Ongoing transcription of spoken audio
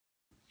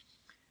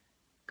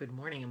Good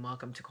morning and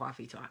welcome to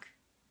Coffee Talk.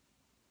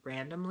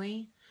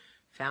 Randomly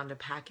found a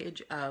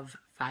package of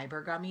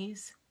fiber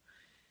gummies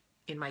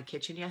in my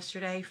kitchen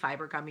yesterday.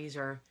 Fiber gummies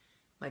are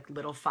like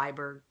little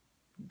fiber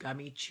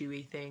gummy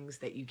chewy things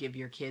that you give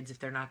your kids if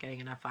they're not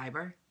getting enough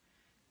fiber.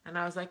 And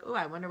I was like, oh,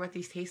 I wonder what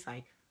these taste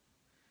like.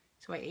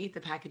 So I ate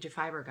the package of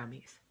fiber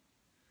gummies.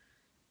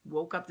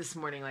 Woke up this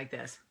morning like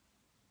this.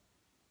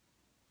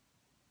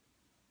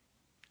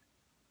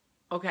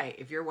 Okay,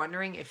 if you're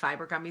wondering if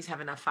fiber gummies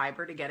have enough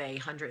fiber to get a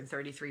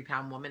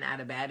 133-pound woman out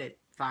of bed at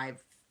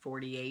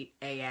 5:48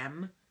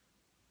 a.m.,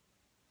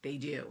 they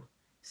do.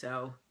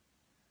 So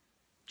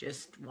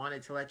just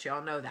wanted to let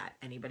y'all know that.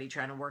 Anybody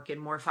trying to work in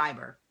more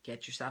fiber,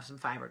 get yourself some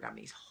fiber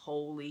gummies.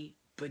 Holy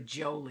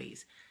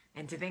bajolies.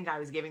 And to think I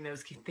was giving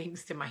those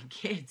things to my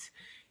kids.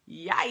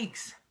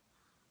 Yikes.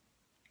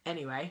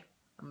 Anyway,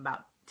 I'm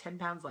about 10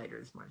 pounds lighter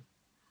this morning.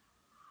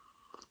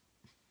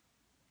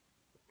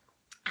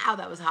 Ow,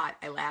 that was hot.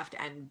 I laughed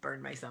and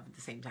burned myself at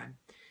the same time.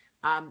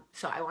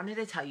 So I wanted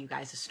to tell you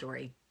guys a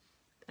story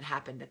that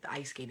happened at the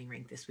ice skating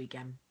rink this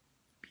weekend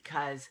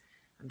because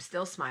I'm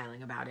still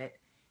smiling about it.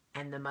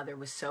 And the mother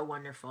was so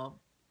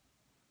wonderful.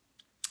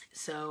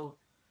 So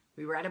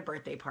we were at a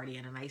birthday party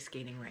at an ice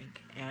skating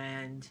rink.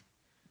 And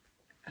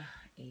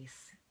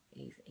Ace.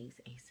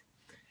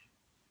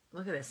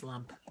 Look at this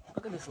lump.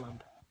 Look at this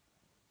lump.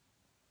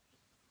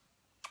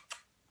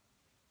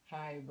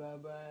 Hi,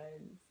 bubbles.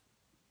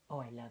 Oh,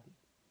 I love you.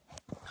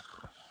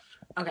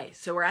 Okay,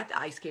 so we're at the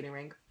ice skating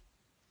rink,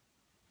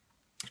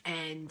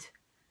 and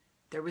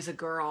there was a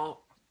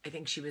girl, I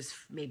think she was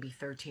maybe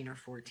 13 or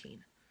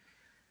 14.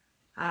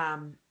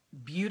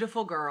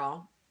 Beautiful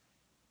girl,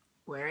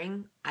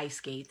 wearing ice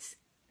skates.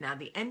 Now,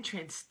 the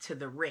entrance to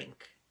the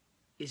rink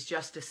is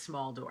just a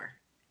small door.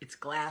 It's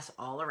glass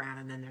all around,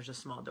 and then there's a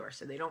small door.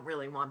 So they don't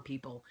really want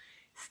people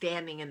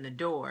standing in the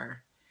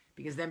door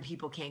because then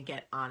people can't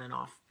get on and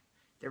off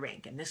the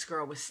rink. And this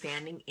girl was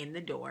standing in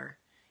the door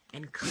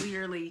and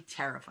clearly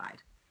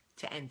terrified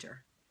to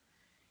enter.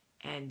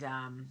 And,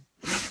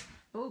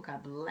 oh,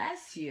 God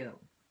bless you.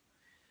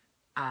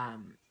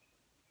 And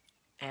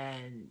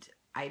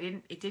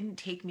it didn't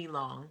take me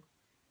long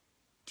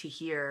to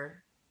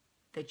hear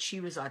that she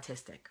was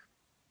autistic.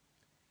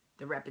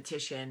 The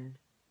repetition,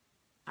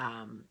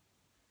 and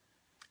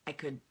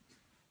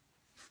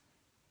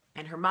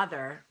her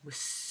mother was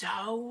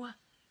so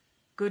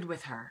good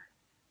with her.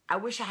 I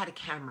wish I had a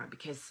camera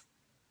because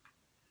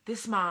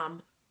this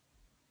mom,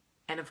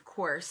 and of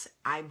course,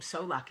 I'm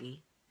so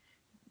lucky.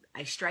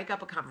 I strike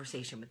up a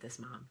conversation with this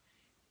mom,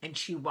 and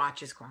she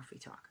watches Coffee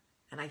Talk.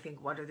 And I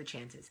think, what are the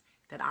chances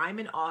that I'm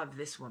in awe of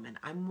this woman?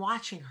 I'm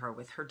watching her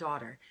with her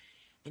daughter,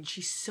 and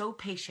she's so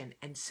patient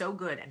and so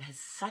good and has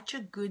such a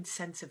good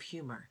sense of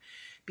humor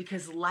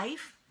because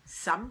life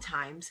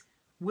sometimes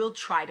will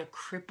try to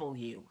cripple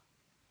you.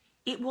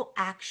 It will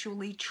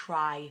actually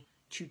try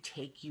to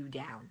take you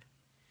down.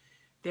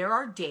 There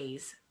are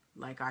days,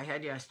 like I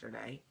had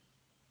yesterday,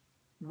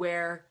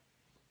 where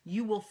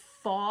you will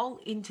fall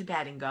into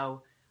bed and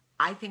go,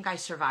 I think I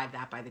survived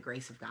that by the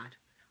grace of God.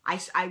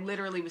 I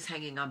literally was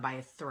hanging on by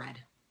a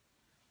thread.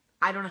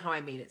 I don't know how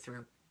I made it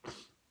through.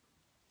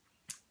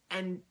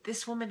 And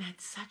this woman had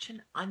such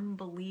an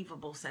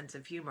unbelievable sense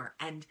of humor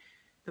and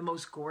the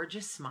most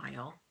gorgeous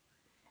smile.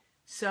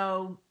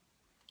 So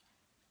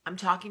I'm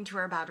talking to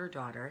her about her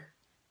daughter.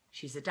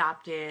 She's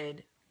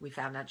adopted. We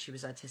found out she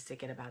was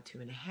autistic at about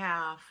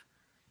 2.5.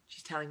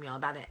 She's telling me all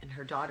about it. And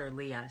her daughter,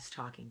 Leah, is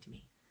talking to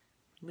me.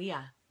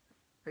 Leah,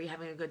 are you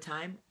having a good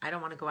time? I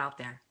don't want to go out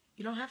there.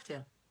 You don't have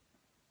to.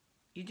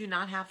 You do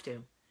not have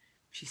to.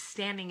 She's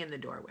standing in the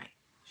doorway.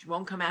 She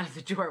won't come out of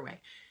the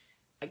doorway.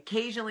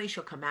 Occasionally,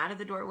 she'll come out of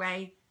the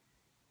doorway,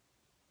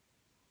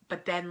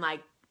 but then,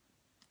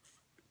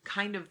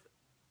 kind of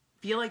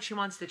feel like she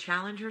wants to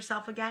challenge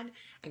herself again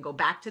and go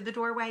back to the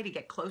doorway to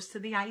get close to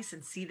the ice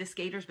and see the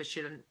skaters, but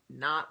she did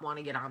not want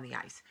to get on the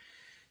ice.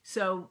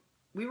 So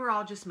we were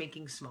all just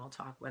making small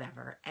talk,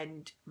 whatever,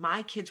 and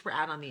my kids were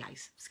out on the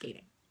ice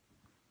skating.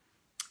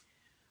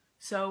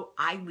 So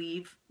I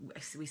leave,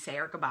 we say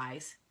our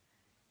goodbyes,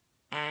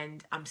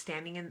 and I'm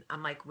standing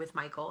I'm with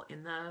Michael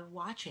in the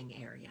watching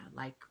area,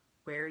 like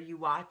where you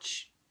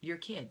watch your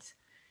kids.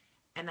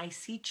 And I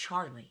see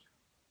Charlie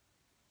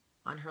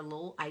on her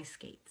little ice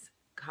skates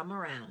come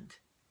around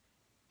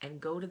and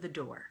go to the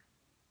door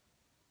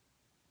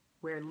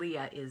where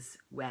Leah is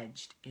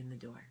wedged in the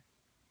door.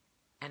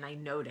 And I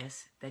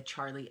notice that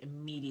Charlie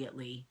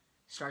immediately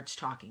starts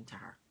talking to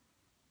her.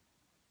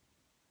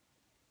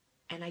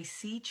 And I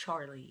see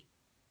Charlie,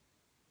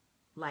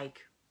 I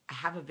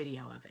have a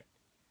video of it.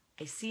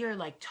 I see her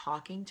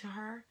talking to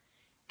her,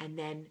 and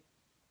then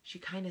she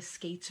kind of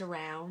skates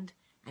around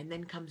and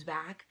then comes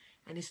back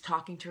and is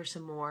talking to her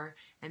some more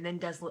and then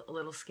does a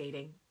little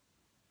skating.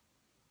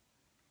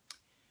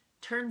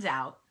 Turns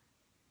out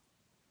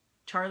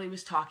Charlie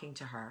was talking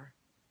to her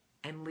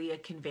and Leah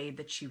conveyed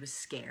that she was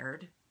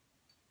scared.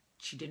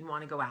 She didn't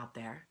want to go out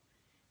there.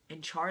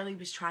 And Charlie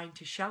was trying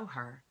to show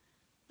her,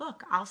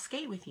 look, I'll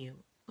skate with you.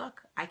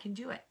 Look, I can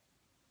do it.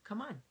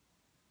 Come on.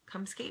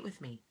 Come skate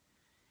with me.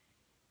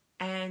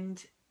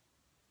 And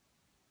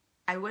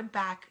I went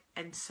back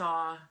and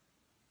saw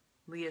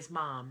Leah's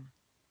mom,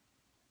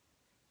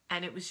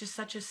 and it was just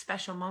such a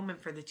special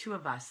moment for the two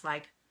of us.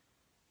 Like,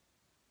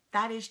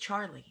 that is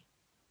Charlie,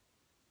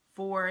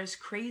 for as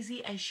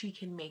crazy as she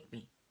can make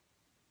me,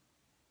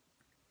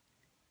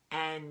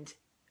 and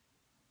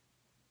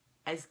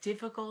as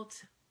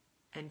difficult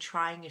and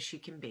trying as she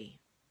can be.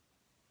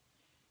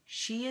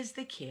 She is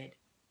the kid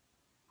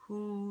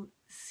who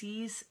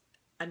sees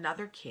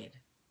another kid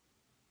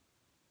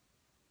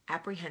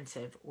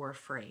apprehensive or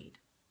afraid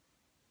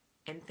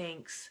and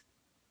thinks,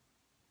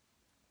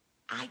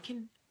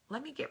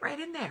 let me get right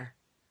in there.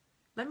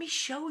 Let me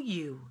show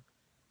you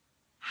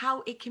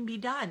how it can be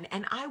done,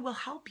 and I will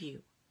help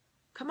you.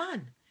 Come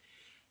on.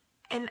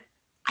 And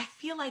I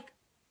feel like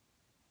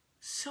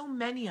so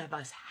many of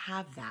us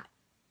have that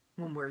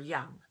when we're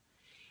young.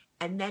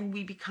 And then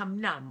we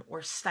become numb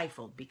or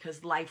stifled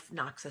because life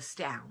knocks us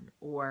down,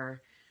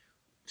 or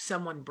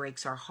someone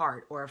breaks our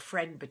heart, or a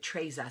friend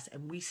betrays us,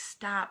 and we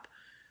stop.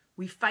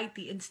 We fight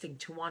the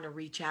instinct to want to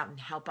reach out and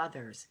help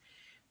others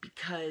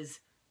because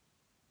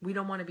we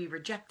don't want to be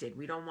rejected.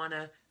 We don't want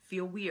to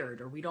feel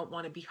weird, or we don't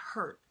want to be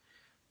hurt.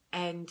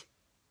 And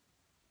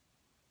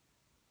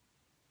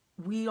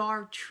we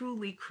are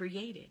truly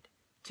created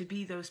to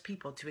be those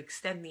people, to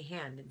extend the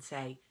hand and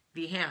say,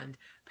 the hand.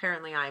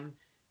 Apparently I'm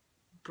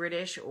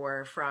British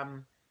or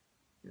from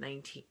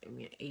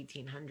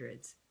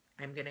 1800s.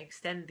 I'm going to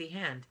extend the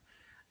hand.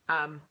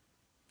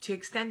 To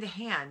extend a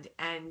hand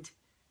and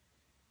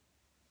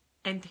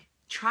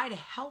try to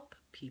help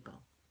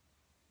people.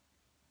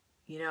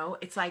 You know,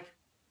 it's like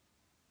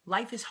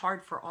life is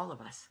hard for all of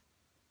us.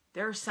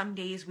 There are some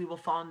days we will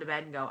fall into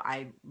bed and go,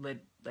 I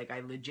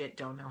legit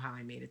don't know how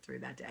I made it through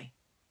that day.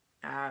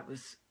 It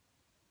was,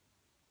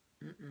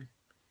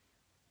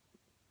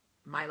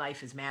 my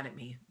life is mad at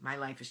me. My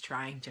life is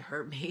trying to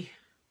hurt me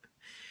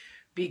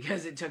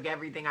because it took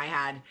everything I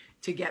had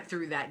to get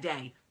through that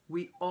day.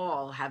 We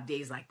all have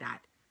days like that.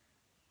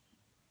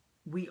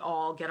 We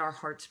all get our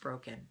hearts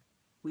broken.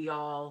 We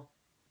all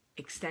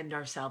extend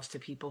ourselves to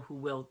people who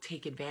will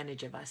take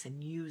advantage of us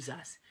and use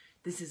us.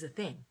 This is a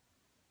thing.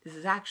 This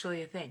is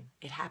actually a thing.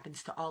 It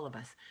happens to all of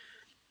us.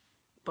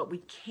 But we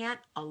can't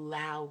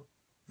allow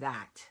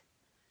that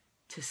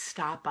to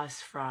stop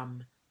us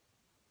from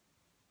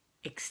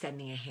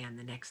extending a hand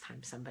the next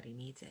time somebody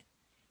needs it.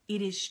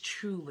 It is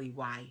truly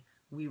why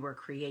we were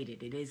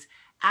created. It is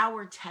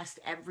our test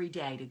every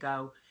day to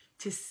go,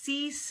 to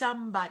see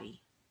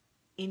somebody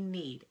in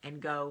need and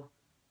go,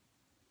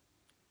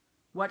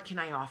 what can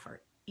I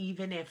offer?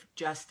 Even if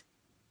just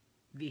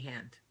the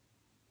hand.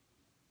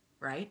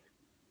 Right?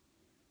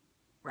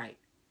 Right.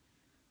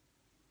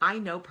 I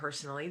know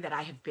personally that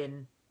I have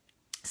been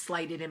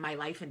slighted in my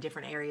life, in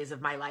different areas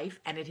of my life,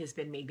 and it has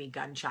been made me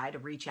gun shy to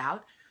reach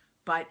out.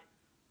 But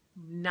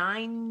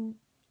 9.9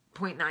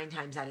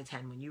 times out of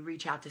 10, when you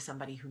reach out to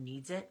somebody who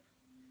needs it,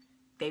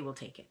 they will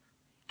take it.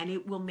 And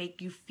it will make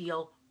you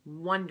feel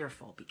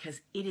wonderful,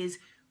 because it is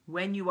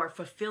when you are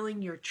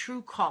fulfilling your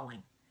true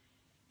calling.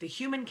 The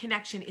human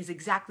connection is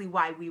exactly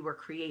why we were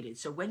created.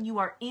 So when you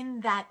are in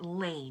that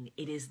lane,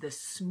 it is the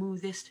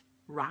smoothest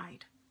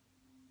ride.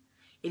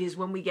 It is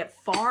when we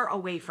get far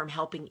away from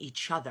helping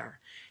each other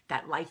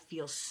that life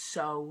feels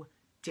so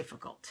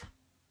difficult.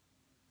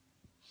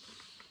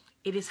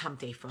 It is hump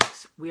day,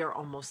 folks. We are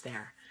almost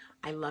there.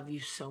 I love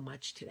you so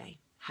much today.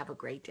 Have a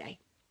great day.